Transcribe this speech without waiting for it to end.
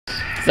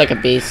It's like a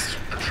beast.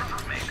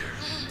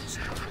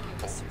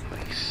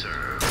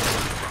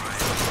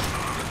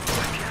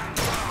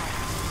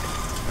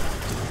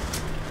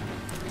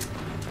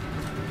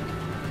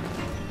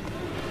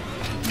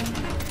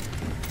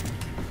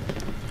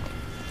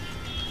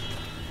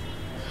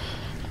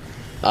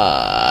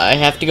 I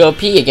have to go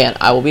pee again.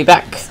 I will be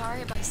back.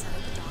 Sorry about the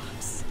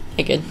dogs.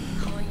 Hey, kid.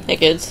 Hey,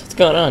 kids. What's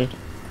going on?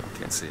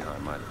 Can't see how I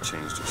might have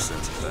changed your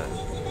sense of that.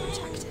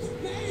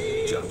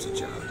 Job's a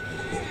job.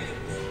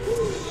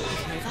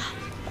 Hear that?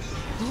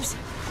 Music.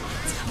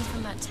 It's coming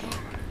from that tear.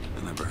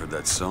 I never heard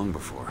that song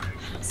before.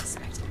 I don't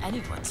suspect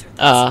anyone's heard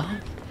that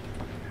song.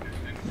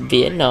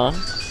 Vietnam.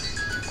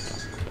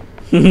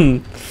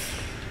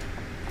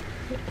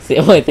 It's the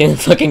only thing that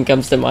fucking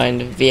comes to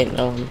mind.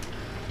 Vietnam.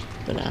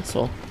 An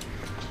asshole.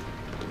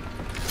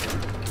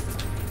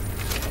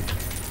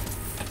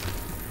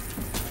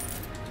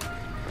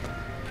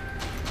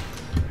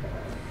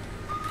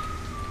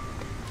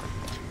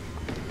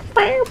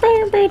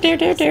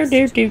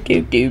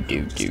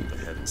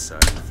 Head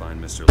inside and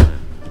find Mr. Lin.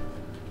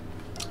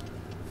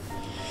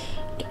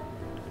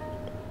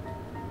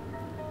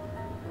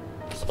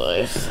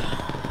 Life.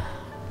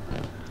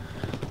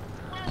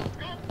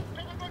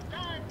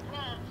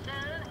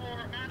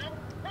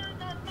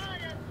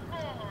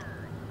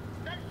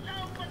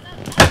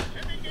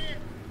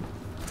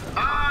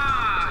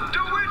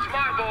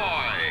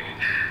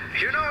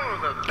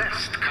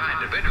 Best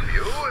kind of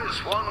interview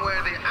is one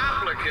where the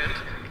applicant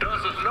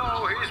doesn't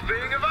know he's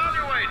being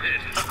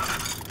evaluated.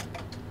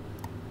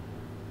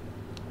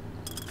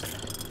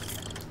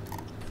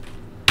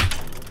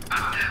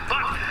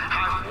 But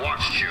I've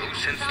watched you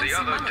since the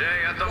other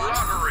day at the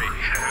lottery.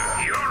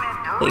 You're a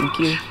brute. Thank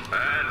you.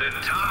 And in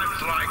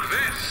times like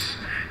this,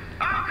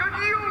 I could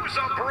use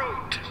a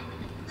brute.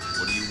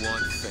 What do you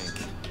want, Fink?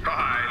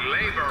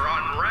 Labor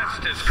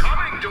unrest is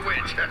coming to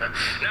it.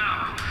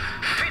 Now,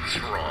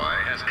 Fitzroy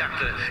has got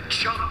the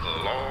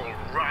jungle all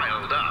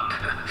riled up.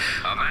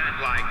 A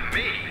man like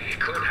me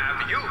could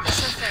have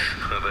use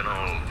of an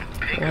old What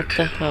the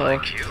Pinkerton hell?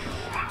 like you.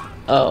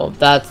 Oh,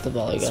 that's the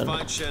volley Let's gun.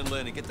 find Shen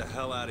Lin and get the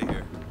hell out of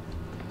here.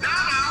 Now,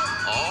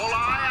 all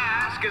I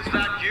ask is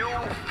that you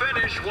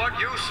finish what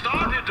you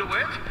started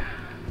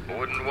with.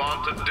 Wouldn't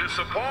want to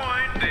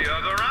disappoint the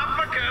other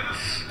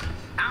applicants.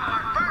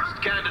 Our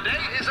first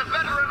candidate is a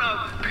veteran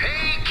of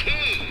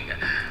Peking.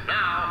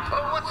 Now,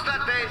 what's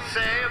that they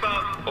say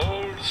about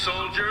old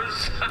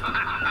soldiers?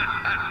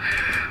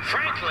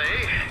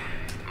 Frankly,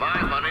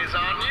 my money's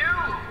on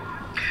you.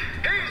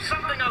 He's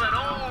something of an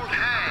old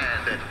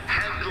hand at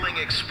handling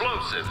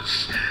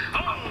explosives.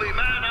 Only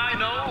man I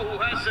know who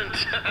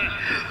hasn't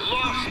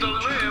lost a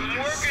limb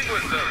working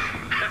with them.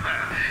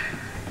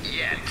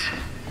 Yet.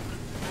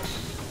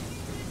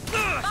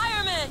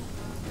 Fireman!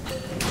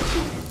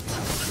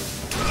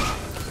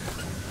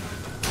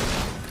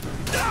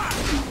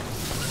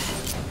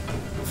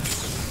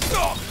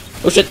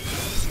 Oh shit!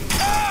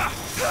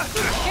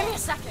 Give me a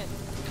second.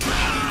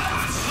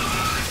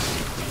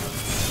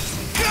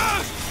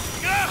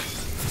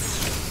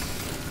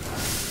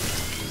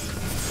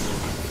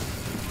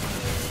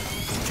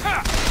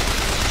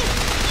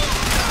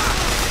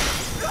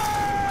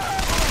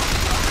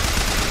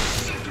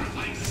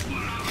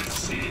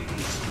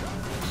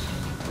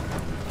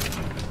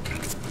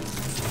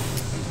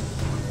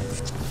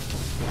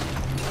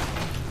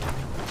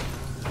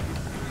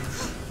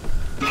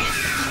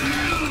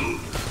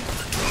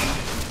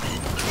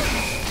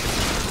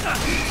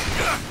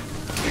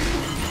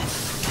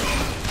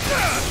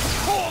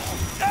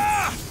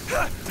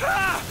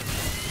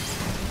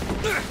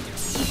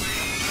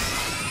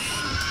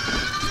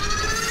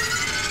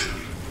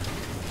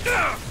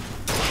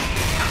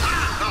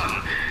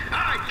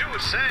 I do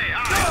say I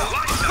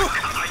like the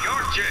cut of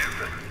your jib.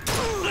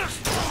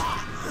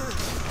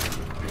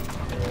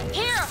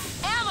 Here!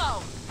 Ammo!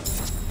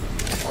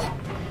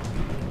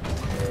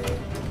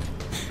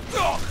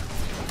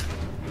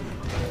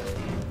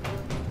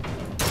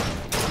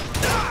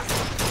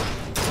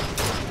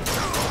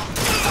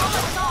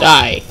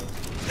 Die!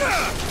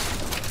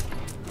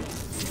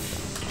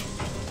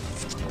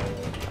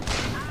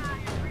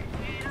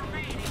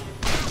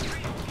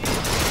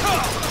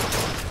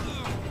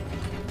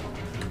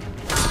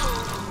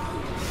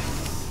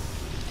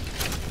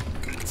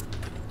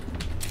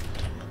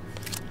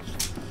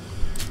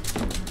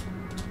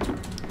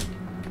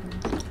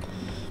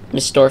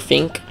 Mr.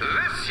 Fink.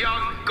 This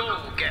young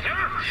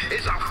go-getter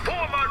is a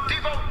former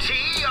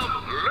devotee of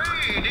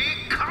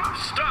Lady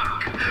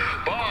Comstock.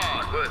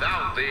 But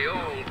without the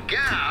old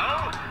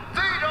gal,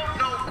 they don't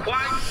know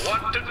quite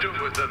what to do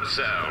with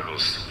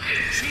themselves.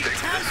 Pick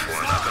this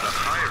one up at a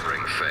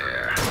hiring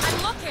fair.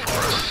 I'm looking!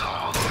 For a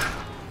song.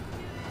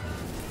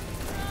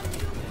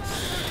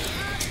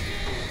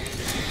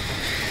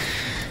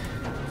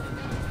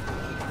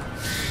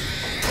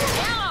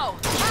 Ammo!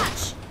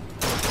 Catch!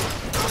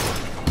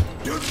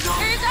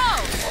 Here you go!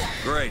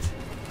 Great.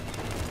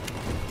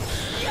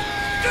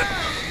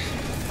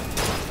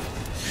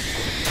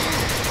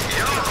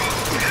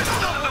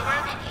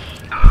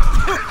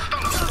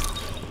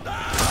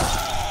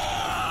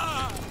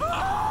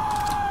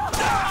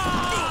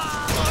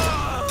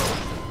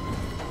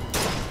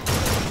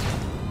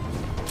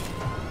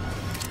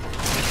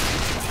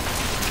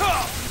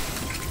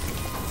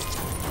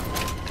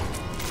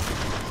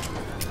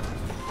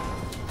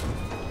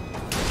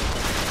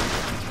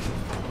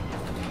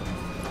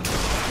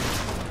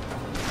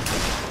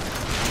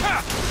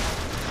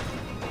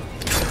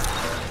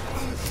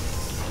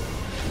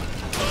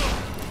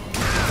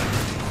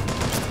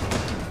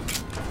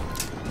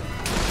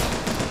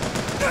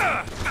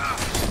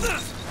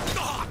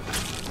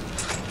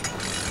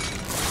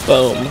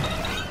 Boom.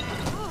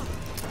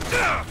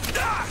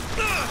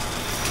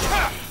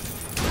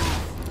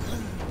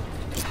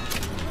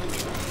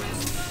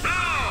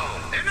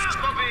 Enough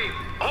of the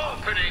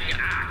opening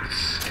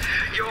acts.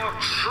 Your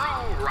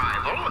true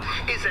rival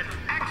is an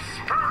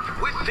expert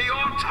with the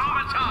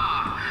automata.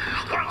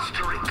 Wants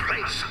to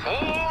replace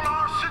all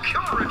our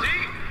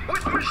security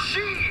with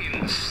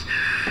machines.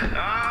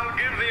 I'll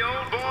give the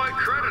old boy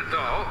credit,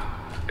 though.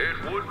 It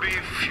would be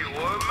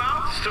fewer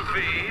mouths to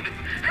feed.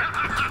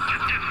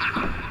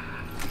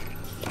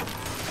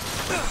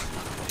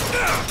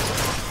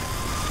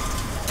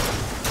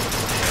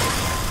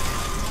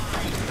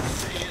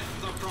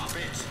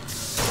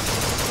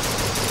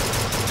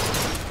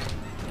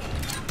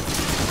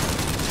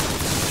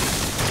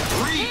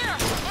 Here,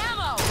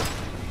 ammo.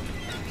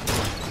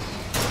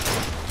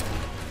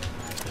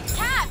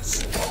 Catch.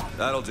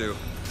 That'll do.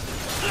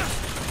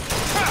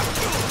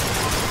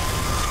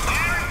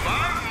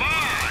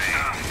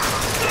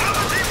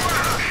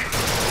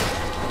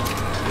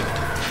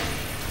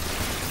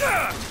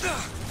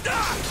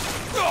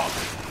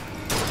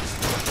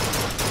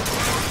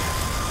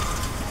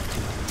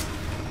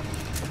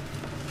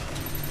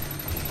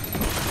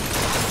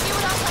 See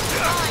what else I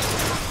can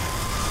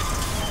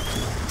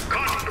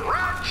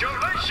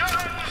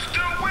Congratulations,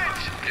 DeWitt!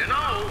 You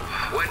know,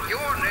 when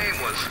your name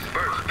was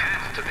first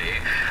passed to me,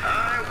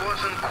 I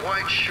wasn't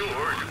quite sure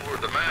you were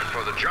the man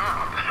for the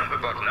job.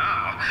 But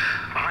now,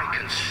 I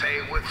can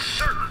say with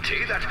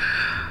certainty that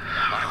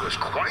I was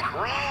quite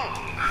wrong.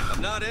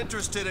 I'm not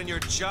interested in your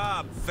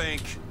job,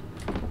 Fink.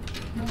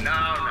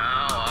 Now,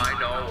 I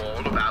know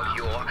all about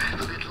your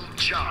little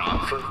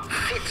job for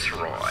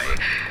Fitzroy.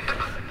 But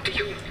do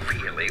you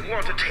really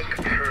want to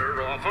take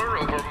her offer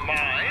over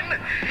mine?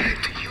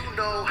 Do you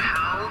know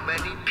how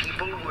many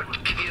people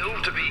would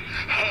kill to be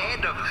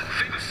head of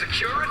Fink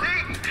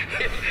security?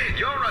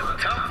 You're a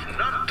tough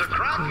nut to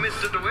crack,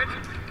 Mr. DeWitt.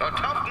 A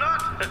tough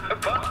nut.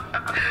 But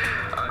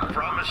I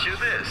promise you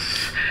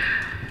this.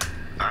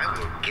 I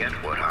will get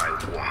what I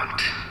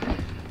want.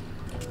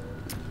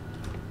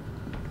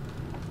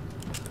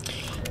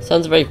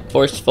 Sounds very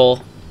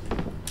forceful.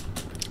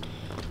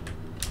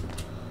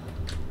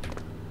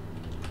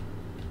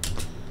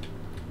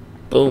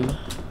 Boom.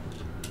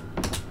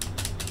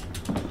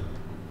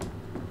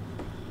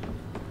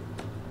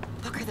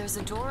 Booker, there's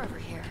a door over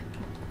here.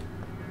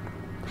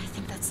 I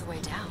think that's the way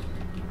down.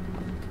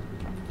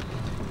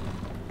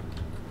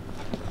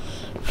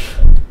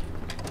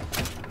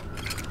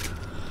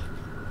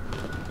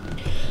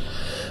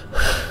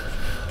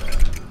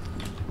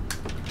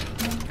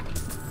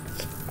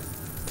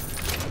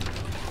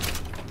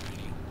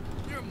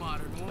 You're a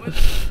modern woman.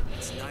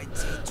 It's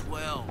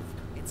 1912.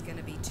 It's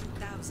gonna be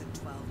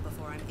 2012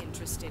 before I'm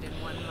interested in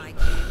one like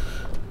you.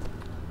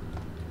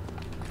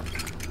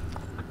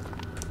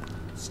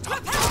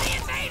 Repel the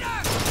invader!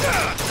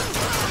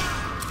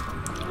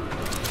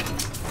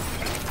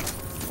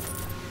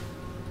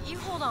 You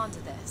hold on to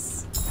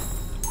this.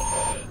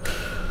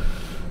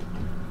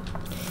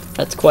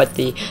 That's quite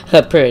the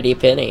pretty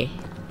penny.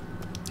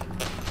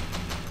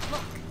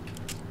 Look,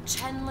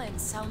 Chen Lin,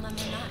 cell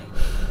number 9.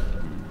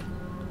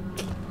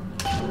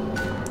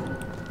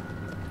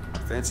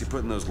 Fancy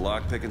putting those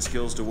lock-picking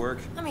skills to work?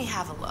 Let me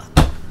have a look.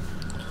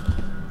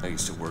 I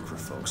used to work for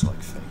folks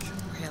like Fink.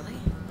 Really?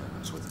 I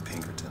was with the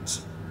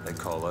Pinkertons. They'd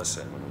call us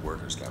in when the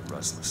workers got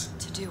restless.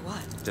 To do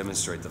what?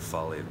 Demonstrate the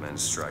folly of men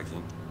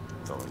striking,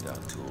 throwing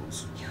down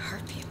tools. You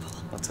hurt people.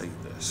 I'll tell you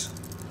this.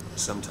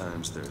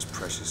 Sometimes there's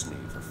precious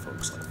need for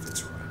folks like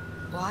Fitzroy.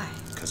 Why?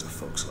 Because of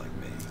folks like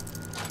me.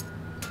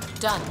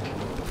 Done.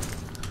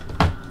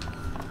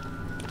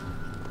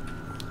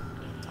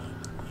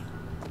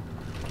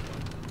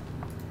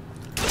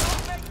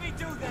 Don't make me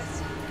do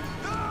this.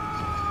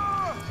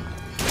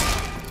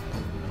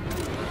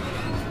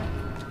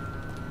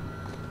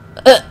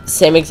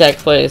 Same exact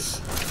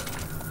place.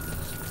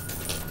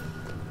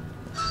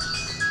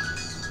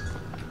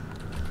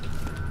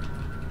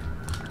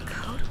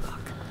 Code book.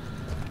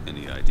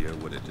 Any idea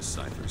what it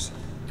deciphers?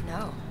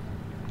 No.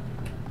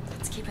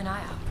 Let's keep an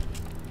eye out.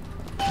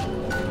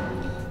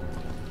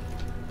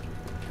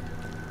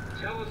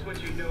 Tell us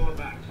what you know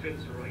about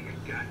Fitzroy, you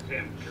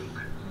goddamn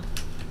kook.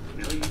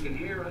 You know you can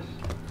hear us.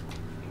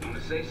 You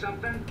want to say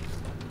something?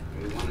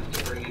 Or you want us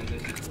to bring in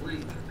Mrs.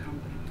 Lin for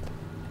company?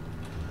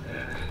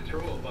 Throw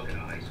a bucket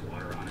of ice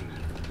water on him.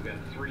 We got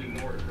 3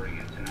 more to bring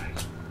in tonight.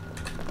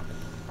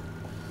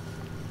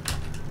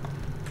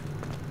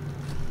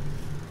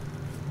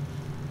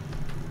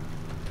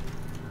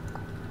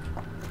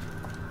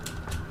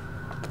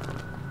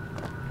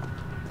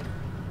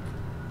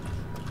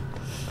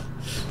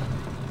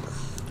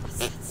 What's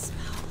that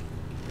smell?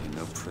 Ain't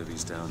no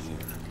privies down here.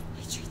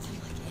 They treat them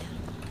like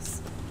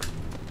animals.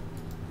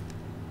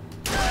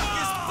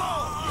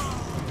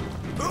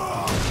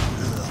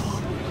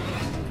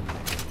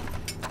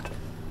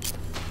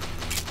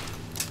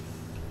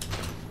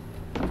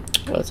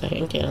 Oh, it's a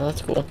hand cannon.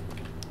 That's cool.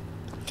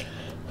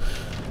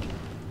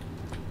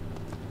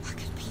 What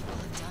could people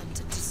have done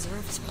to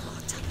deserve to be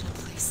locked up in a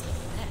place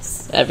like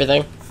this?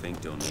 Everything.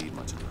 Fink don't need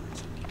much of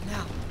those.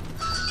 No.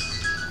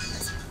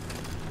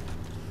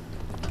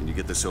 Can you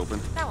get this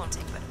open? That won't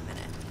take but a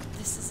minute.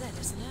 This is it,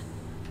 isn't it?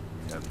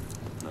 Yep.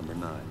 Number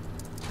 9.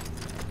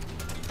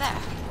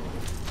 There.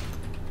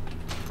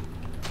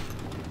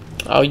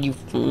 Oh, you.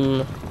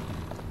 Do it?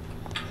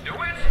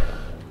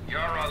 You're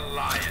a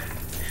lion.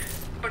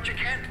 But you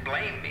can't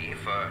blame me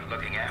for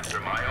looking after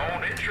my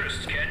own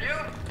interests, can you?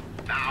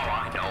 Now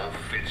I know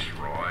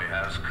Fitzroy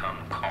has come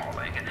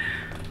calling,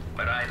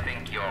 but I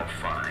think you'll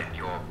find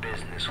your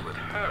business with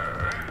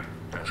her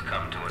has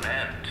come to an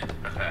end.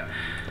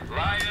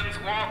 Lions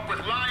walk with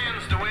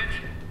lions, DeWitt,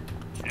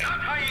 not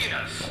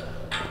hyenas.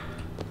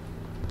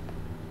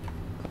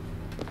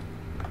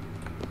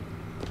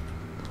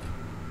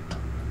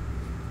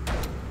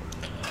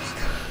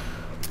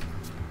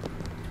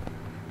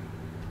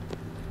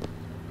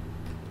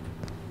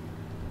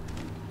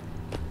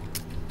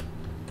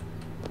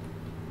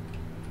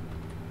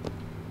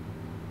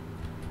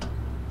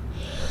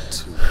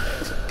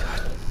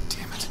 God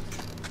damn it.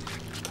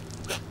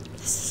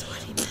 This is what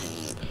he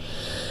meant.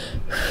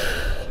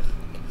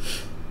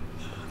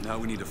 Now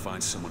we need to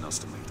find someone else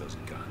to make those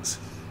guns.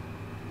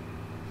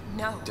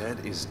 No.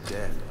 Dead is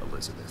dead,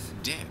 Elizabeth.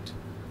 Dead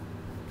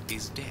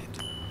is dead.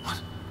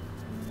 What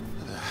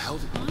the hell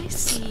did... I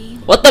see.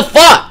 What the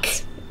fuck?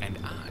 And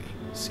I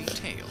see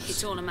tails.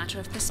 It's all a matter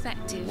of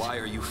perspective. Why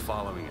are you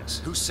following us?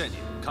 Who sent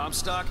you?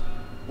 Comstock?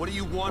 What do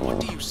you want? What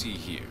do you see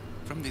here,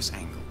 from this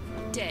angle?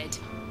 Dead.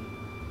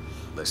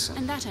 Listen.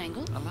 And that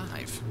angle?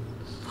 Alive.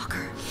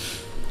 Walker.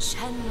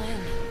 Chen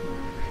Lin.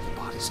 The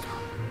body's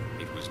gone.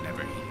 It was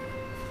never here.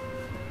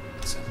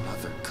 It's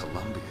another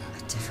Columbia.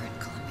 A different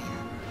Columbia.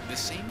 The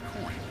same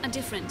coin. A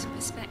different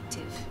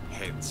perspective.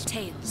 Heads.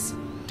 Tails.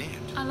 Dead.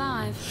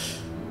 Alive.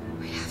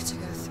 We have to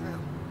go through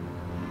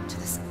to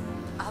this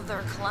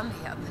other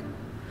Columbia, but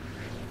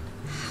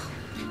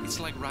It's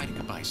like riding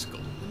a bicycle.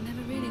 One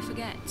never really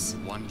forgets.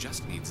 One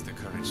just needs the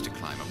courage to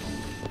climb a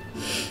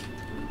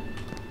mountain.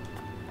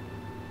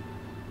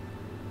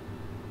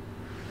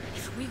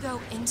 if we go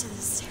into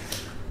this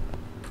area,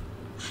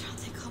 I don't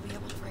think I'll be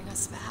able to bring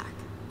us back.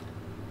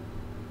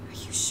 Are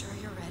you sure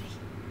you're ready?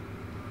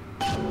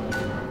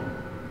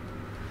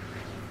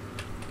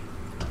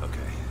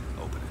 Okay,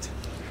 open it.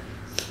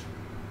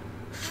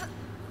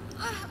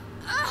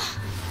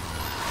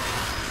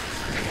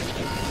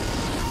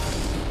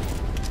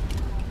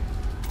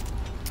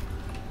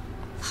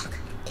 Look.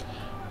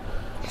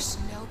 There's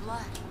no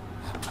blood.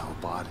 And no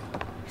body.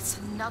 It's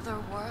another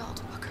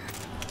world, Walker.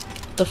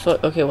 What the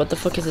fuck? Okay, what the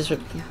fuck is this?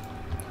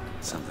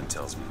 Something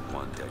tells me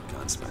one dead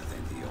gunsmith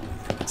ain't the only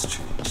thing that's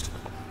changed.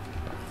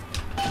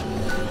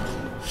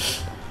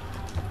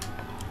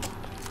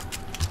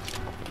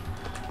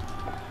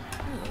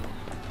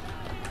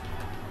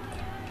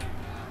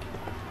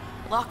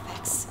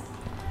 Lockpicks.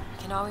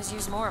 Can always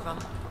use more of them.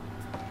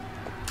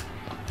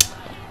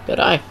 Good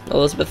eye,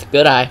 Elizabeth.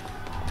 Good eye.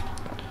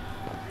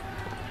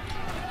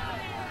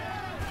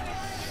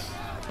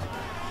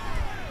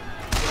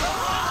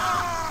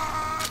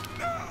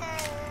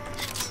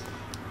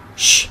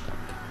 Shh.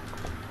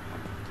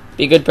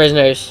 Be good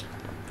prisoners.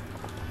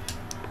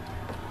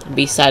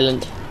 Be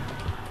silent.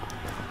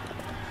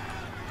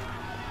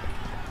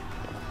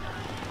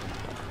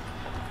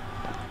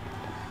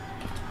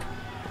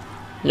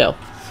 No.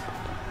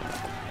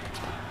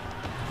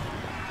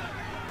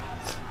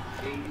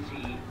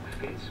 Daisy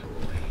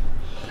Fitzroy.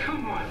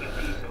 Come on, you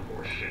piece of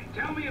horseshit.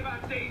 Tell me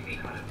about Daisy.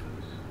 Cut him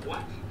loose.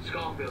 What?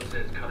 Scarfield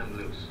says cut him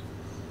loose.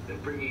 Then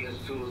bring me his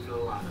tools to the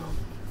lockup.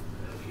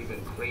 Keep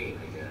him clean,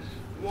 I guess.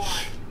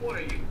 Why? What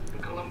are you,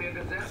 the Columbia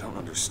Gazette? I don't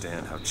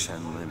understand how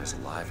Chen Lin is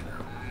alive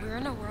now. We're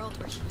in a world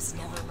where he was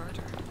never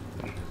murdered.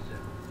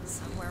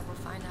 Somewhere we'll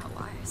find out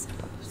why, I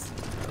suppose.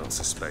 I don't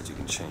suspect you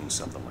can change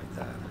something like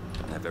that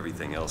and have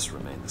everything else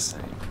remain the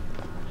same.